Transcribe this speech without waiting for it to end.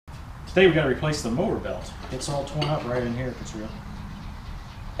Today we got to replace the mower belt. It's all torn up right in here, Katrina.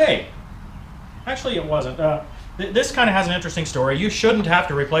 Hey, actually it wasn't. This kind of has an interesting story. You shouldn't have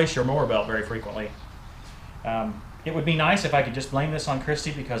to replace your mower belt very frequently. It would be nice if I could just blame this on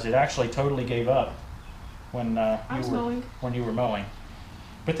Christy because it actually totally gave up when you were mowing.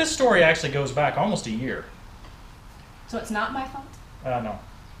 But this story actually goes back almost a year. So it's not my fault? No,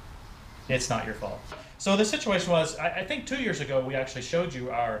 it's not your fault. So the situation was, I think 2 years ago we actually showed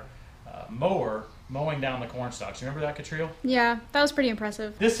you our mower mowing down the corn stalks. You remember that, Catriel? Yeah, that was pretty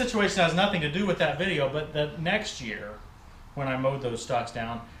impressive. This situation has nothing to do with that video, but the next year when I mowed those stalks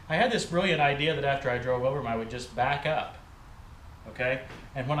down, I had this brilliant idea that after I drove over them, I would just back up. Okay?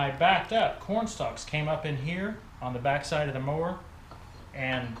 And when I backed up, corn stalks came up in here on the back side of the mower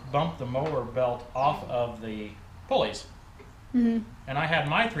and bumped the mower belt off of the pulleys. Mm-hmm. And I had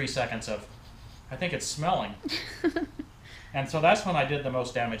my 3 seconds of, I think it's smelling. And so that's when I did the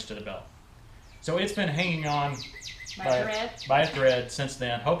most damage to the belt. So it's been hanging on by a thread since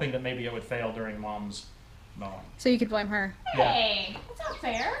then, hoping that maybe it would fail during Mom's mowing. So you could blame her. Hey, that's not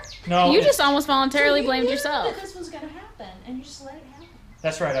fair. No, you just almost voluntarily So blamed you yourself. knew that this was going to happen, and you just let it happen.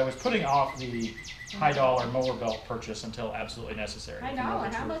 that's right. I was putting off the high-dollar mower belt purchase until absolutely necessary.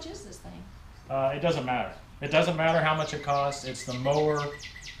 $5. How much is this thing? It doesn't matter. It doesn't matter how much it costs. It's the mower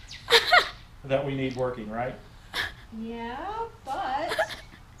that we need working, right? Yeah, but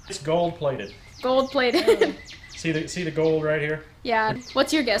It's gold-plated. Gold-plated. See the gold right here? Yeah.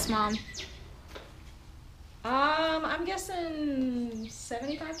 What's your guess, Mom? I'm guessing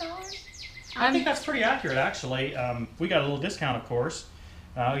 $75. I think that's pretty accurate, actually. We got a little discount, of course.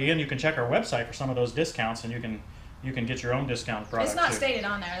 Again, you can check our website for some of those discounts, and you can get your own discount product. It's not too. stated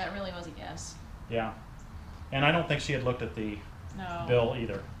on there. That really was a guess. Yeah, and I don't think she had looked at the No. bill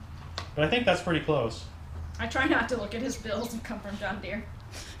either. But I think that's pretty close. I try not to look at his bills and come from John Deere.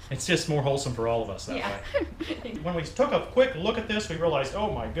 It's just more wholesome for all of us that way. When we took a quick look at this, we realized,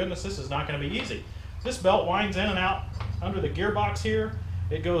 oh my goodness, this is not going to be easy. This belt winds in and out under the gearbox here.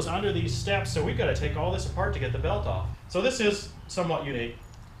 It goes under these steps, so we've got to take all this apart to get the belt off. So this is somewhat unique.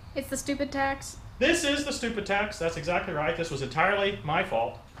 It's the stupid tax. This is the stupid tax. That's exactly right. This was entirely my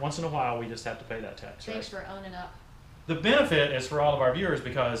fault. Once in a while, we just have to pay that tax. Thanks Right? for owning up. The benefit is for all of our viewers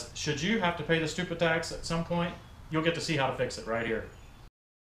because should you have to pay the stupid tax at some point, you'll get to see how to fix it right here.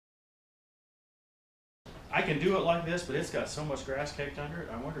 I can do it like this, but it's got so much grass caked under it.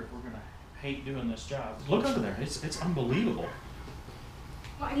 I wonder if we're going to hate doing this job. Look under there. It's unbelievable.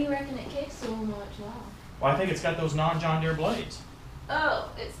 Why do you reckon it kicks so much loud? Well, I think it's got those non-John Deere blades. Oh,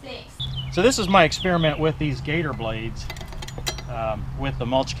 it stinks. So this is my experiment with these gator blades with the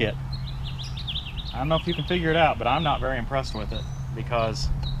mulch kit. I don't know if you can figure it out, but I'm not very impressed with it because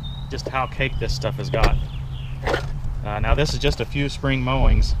just how caked this stuff has got. Now this is just a few spring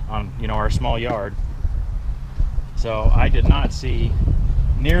mowings on our small yard. So I did not see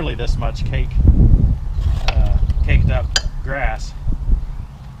nearly this much caked up grass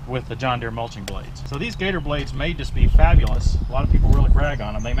with the John Deere mulching blades. So these gator blades may just be fabulous. A lot of people really brag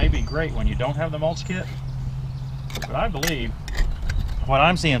on them. They may be great when you don't have the mulch kit, but I believe what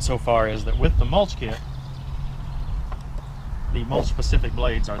I'm seeing so far is that with the mulch kit, the mulch specific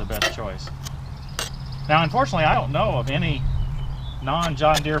blades are the best choice. Now unfortunately I don't know of any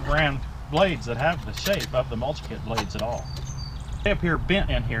non-John Deere brand blades that have the shape of the mulch kit blades at all. They appear bent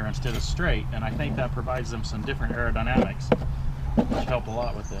in here instead of straight, and I think that provides them some different aerodynamics, which help a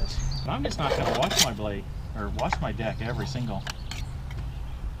lot with this. But I'm just not going to wash my blade, or wash my deck every single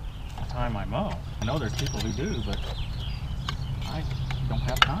time I mow. I know there's people who do, but I don't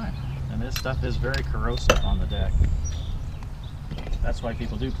have time. And this stuff is very corrosive on the deck. That's why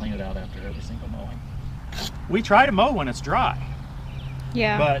people do clean it out after every single mowing. We try to mow when it's dry.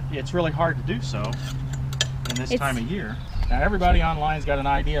 Yeah. But it's really hard to do so in this time of year. Now everybody online's got an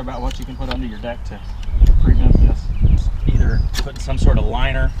idea about what you can put under your deck to prevent this. Either put some sort of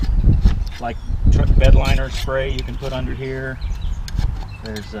liner, like bed liner spray you can put under here.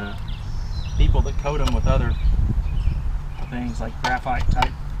 There's people that coat them with other things like graphite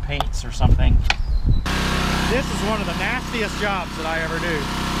type paints or something. This is one of the nastiest jobs that I ever do.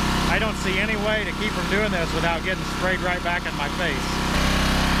 I don't see any way to keep from doing this without getting sprayed right back in my face.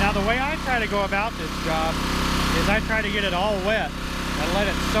 Now the way I try to go about this job is I try to get it all wet and let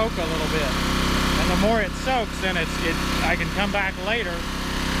it soak a little bit. And the more it soaks, then I can come back later,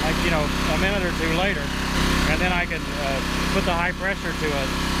 like a minute or two later, and then I can put the high pressure to it,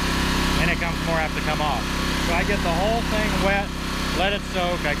 and it comes more apt to come off. So I get the whole thing wet, let it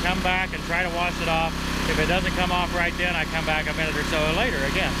soak, I come back and try to wash it off. If it doesn't come off right then, I come back a minute or so later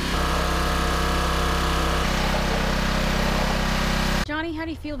again. John Johnny, how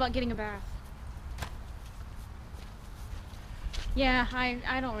do you feel about getting a bath? Yeah,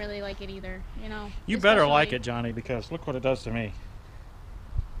 I don't really like it either, you know. You better like it, Johnny, because look what it does to me.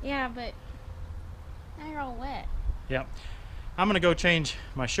 Yeah, but now you're all wet. Yep. I'm going to go change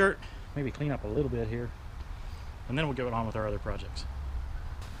my shirt, maybe clean up a little bit here, and then we'll get on with our other projects.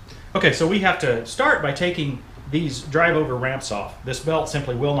 Okay, so we have to start by taking these drive-over ramps off. This belt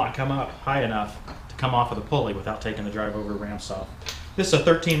simply will not come up high enough to come off of the pulley without taking the drive-over ramps off. This is a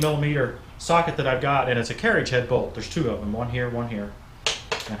 13mm socket that I've got, and it's a carriage head bolt. There's two of them, one here,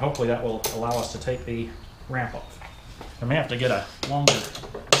 and hopefully that will allow us to take the ramp off. I may have to get a longer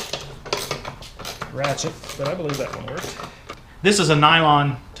ratchet, but I believe that one worked. This is a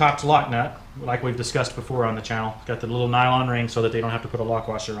nylon topped lock nut, like we've discussed before on the channel. It's got the little nylon ring so that they don't have to put a lock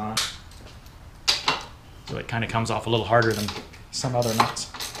washer on it. So it kind of comes off a little harder than some other nuts.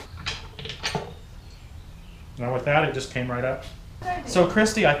 Now with that, it just came right up. So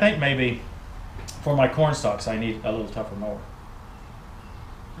Christy, I think maybe for my corn stalks I need a little tougher mower.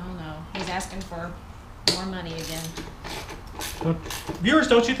 Oh no, he's asking for more money again. Viewers,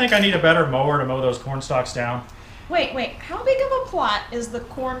 don't you think I need a better mower to mow those corn stalks down? Wait, how big of a plot is the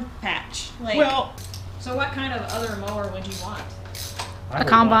corn patch? Like, Well, so what kind of other mower would you want? A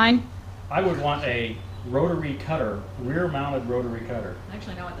combine? I would want a rotary cutter, rear-mounted rotary cutter. I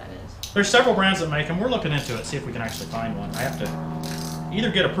actually know what that is. There's several brands that make them. We're looking into it, see if we can actually find one. I have to either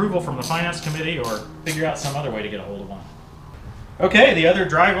get approval from the finance committee or figure out some other way to get a hold of one. Okay, the other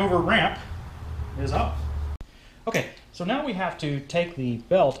drive-over ramp is off. Okay, so now we have to take the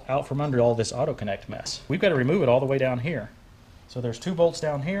belt out from under all this auto connect mess. We've got to remove it all the way down here. So there's two bolts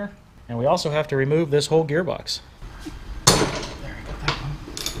down here, and we also have to remove this whole gearbox. There, I got that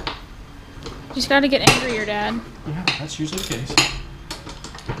one. You just gotta get angrier, Dad. Yeah, that's usually the case.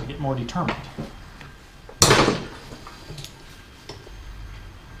 I get more determined.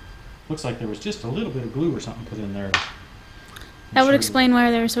 Looks like there was just a little bit of glue or something put in there. That would explain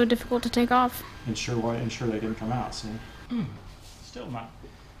why they were so difficult to take off. Ensure they didn't come out, see? Still not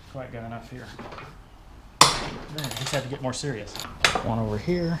quite good enough here. There, just had to get more serious. One over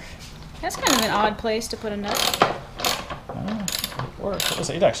here. That's kind of an odd place to put a nut. It worked.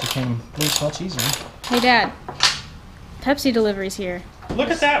 It actually came loose much easier. Hey, Dad. Pepsi delivery's here. Look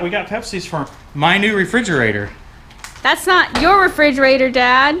at that. We got Pepsi's for my new refrigerator. That's not your refrigerator,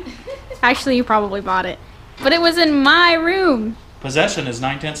 Dad. Actually, you probably bought it. But it was in my room. Possession is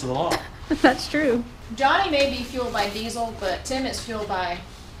 9/10 of the law. That's true. Johnny may be fueled by diesel, but Tim is fueled by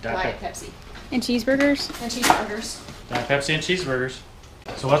Diet Pepsi. And cheeseburgers? And cheeseburgers. Diet Pepsi and cheeseburgers.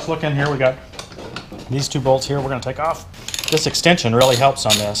 So let's look in here. We got these two bolts here we're going to take off. This extension really helps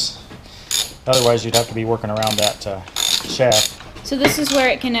on this. Otherwise, you'd have to be working around that shaft. So this is where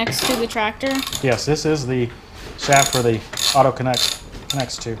it connects to the tractor? Yes, this is the shaft where the auto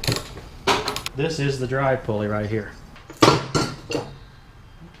connects to. This is the drive pulley right here.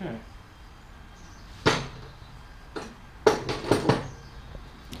 Okay.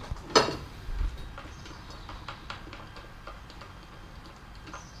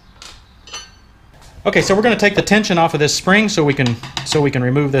 Okay, so we're going to take the tension off of this spring so we can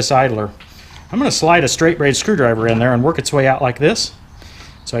remove this idler. I'm going to slide a straight braid screwdriver in there and work its way out like this.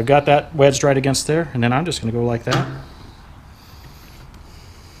 So I've got that wedged right against there, and then I'm just going to go like that.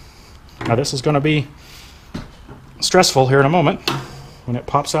 Now this is going to be stressful here in a moment when it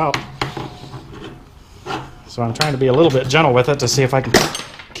pops out. So I'm trying to be a little bit gentle with it to see if I can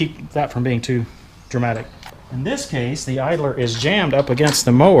keep that from being too dramatic. In this case, the idler is jammed up against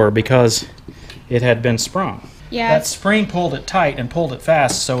the mower because it had been sprung. Yeah. That spring pulled it tight and pulled it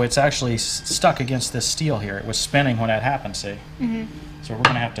fast, so it's actually stuck against this steel here. It was spinning when that happened, see? Mm-hmm. So we're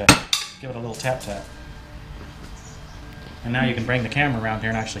going to have to give it a little tap. And now you can bring the camera around here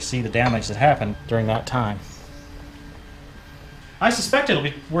and actually see the damage that happened during that time. I suspect it'll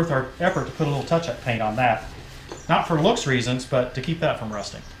be worth our effort to put a little touch-up paint on that. Not for looks reasons, but to keep that from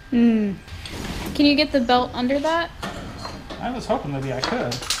rusting. Can you get the belt under that? I was hoping maybe I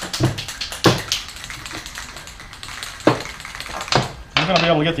could. I'm going to be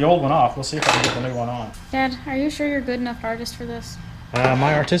able to get the old one off. We'll see if I can get the new one on. Dad, are you sure you're a good enough artist for this?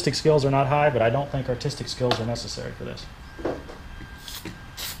 My artistic skills are not high, but I don't think artistic skills are necessary for this.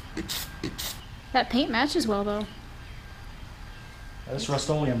 That paint matches well, though. This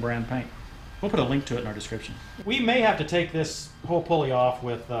Rust-Oleum brand paint. We'll put a link to it in our description. We may have to take this whole pulley off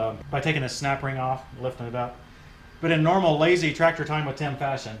with by taking this snap ring off, lifting it up. But in normal, lazy Tractor Time with Tim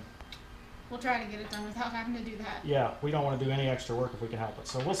fashion, We'll try to get it done without having to do that. yeah, we don't want to do any extra work if we can help it.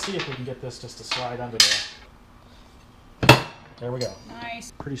 So we'll see if we can get this just to slide under there. There we go.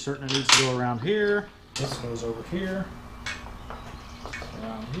 Nice. Pretty certain it needs to go around here. This goes over here.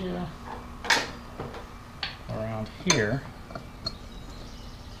 here, around here.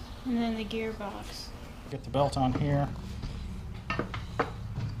 And then the gearbox. Get the belt on here. Get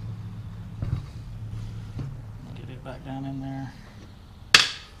it back down in there.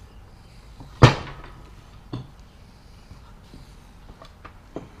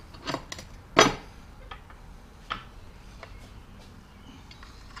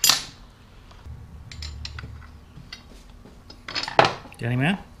 Got him,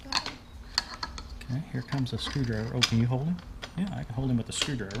 man? Okay, here comes a screwdriver. Oh, can you hold him? Yeah, I can hold him with the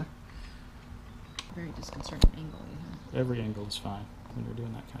screwdriver. Very disconcerting angle you have. Every angle is fine when you're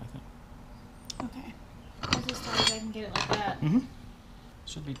doing that kind of thing. Okay. As as far as I can get it like that. Mm-hmm.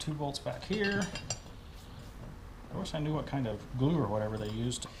 Should be 2 bolts back here. I wish I knew what kind of glue or whatever they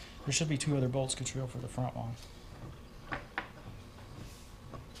used. There should be 2 other bolts, Catriel, for the front one.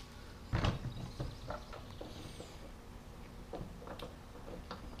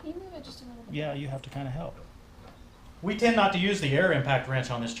 Can you move it just a little bit? Yeah, you have to kind of help. We tend not to use the air impact wrench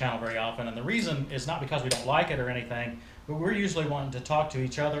on this channel very often, and the reason is not because we don't like it or anything, but we're usually wanting to talk to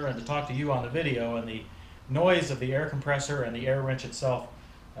each other and to talk to you on the video, and the noise of the air compressor and the air wrench itself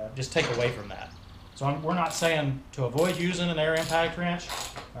just take away from that. So we're not saying to avoid using an air impact wrench,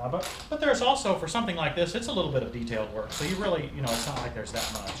 but there's also, for something like this, it's a little bit of detailed work, so you really, it's not like there's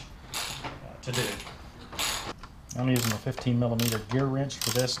that much to do. I'm using a 15mm gear wrench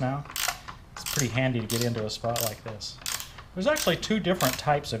for this now. It's pretty handy to get into a spot like this. There's actually 2 different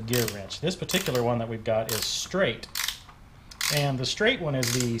types of gear wrench. This particular one that we've got is straight. And the straight one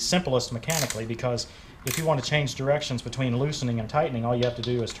is the simplest mechanically, because if you want to change directions between loosening and tightening, all you have to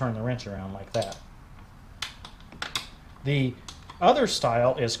do is turn the wrench around like that. The other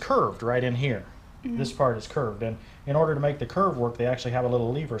style is curved right in here. Mm-hmm. This part is curved, and in order to make the curve work, they actually have a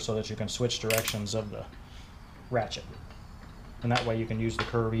little lever so that you can switch directions of the ratchet. And that way you can use the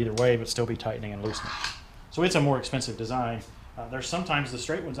curve either way but still be tightening and loosening. So it's a more expensive design. There's sometimes the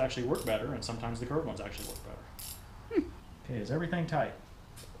straight ones actually work better, and sometimes the curved ones actually work better. Okay, is everything tight?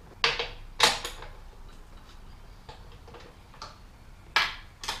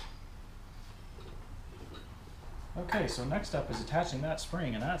 Okay, so next up is attaching that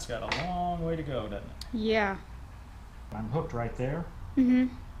spring, and that's got a long way to go, doesn't it? Yeah. I'm hooked right there. Mm-hmm.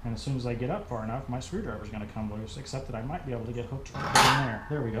 And as soon as I get up far enough, my screwdriver is going to come loose, except that I might be able to get hooked right in there.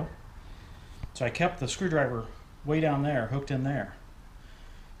 There we go. So I kept the screwdriver way down there, hooked in there.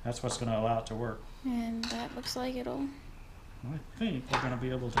 That's what's going to allow it to work. And that looks like it'll... I think we're going to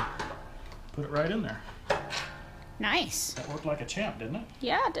be able to put it right in there. Nice. That worked like a champ, didn't it?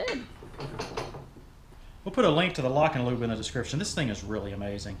 Yeah, it did. We'll put a link to the lock and lube in the description. This thing is really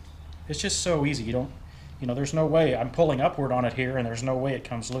amazing. It's just so easy. You don't... there's no way. I'm pulling upward on it here, and there's no way it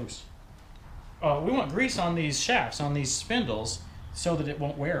comes loose. We want grease on these shafts, on these spindles, so that it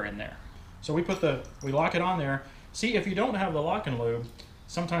won't wear in there. So we lock it on there. See, if you don't have the lock and lube,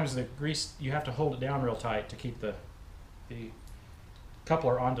 sometimes the grease, you have to hold it down real tight to keep the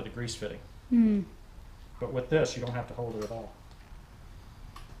coupler onto the grease fitting. Mm. But with this, you don't have to hold it at all.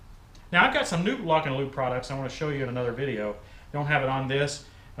 Now, I've got some new lock and lube products I want to show you in another video. Don't have it on this.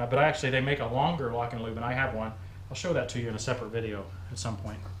 But actually, they make a longer lock and lube, and I have one. I'll show that to you in a separate video at some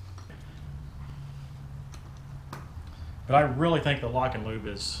point. But I really think the lock and lube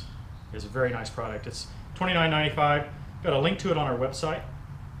is a very nice product. It's $29.95. Got a link to it on our website.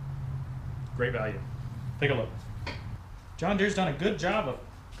 Great value. Take a look. John Deere's done a good job of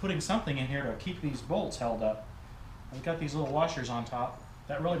putting something in here to keep these bolts held up. I've got these little washers on top.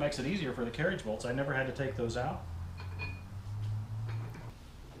 That really makes it easier for the carriage bolts. I never had to take those out.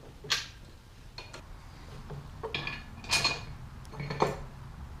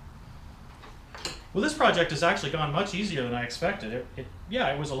 Well, this project has actually gone much easier than I expected. It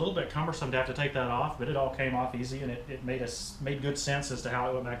was a little bit cumbersome to have to take that off, but it all came off easy, and it made good sense as to how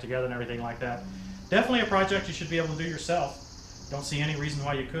it went back together and everything like that. Definitely a project you should be able to do yourself. Don't see any reason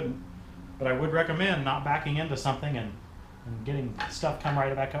why you couldn't. But I would recommend not backing into something and getting stuff come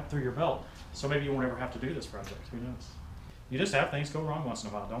right back up through your belt. So maybe you won't ever have to do this project. Who knows? You just have things go wrong once in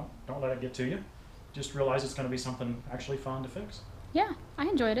a while. Don't let it get to you. Just realize it's going to be something actually fun to fix. Yeah, I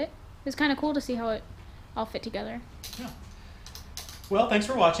enjoyed it. It was kind of cool to see how it all fit together. Yeah. Well, thanks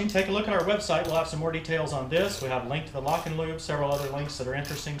for watching. Take a look at our website. We'll have some more details on this. We have a link to the lock and lube, several other links that are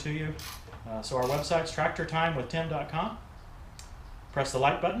interesting to you. So our website's tractortimewithtim.com. Press the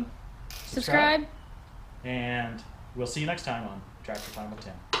like button. Subscribe. And we'll see you next time on Tractor Time with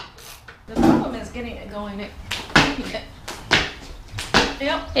Tim. The problem is getting it going.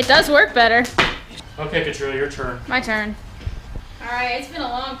 Yep. It does work better. Okay, Catriel, your turn. My turn. All right, it's been a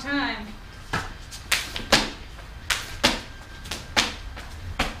long time.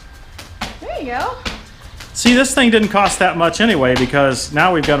 you go. See, this thing didn't cost that much anyway because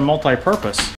now we've got a multi-purpose.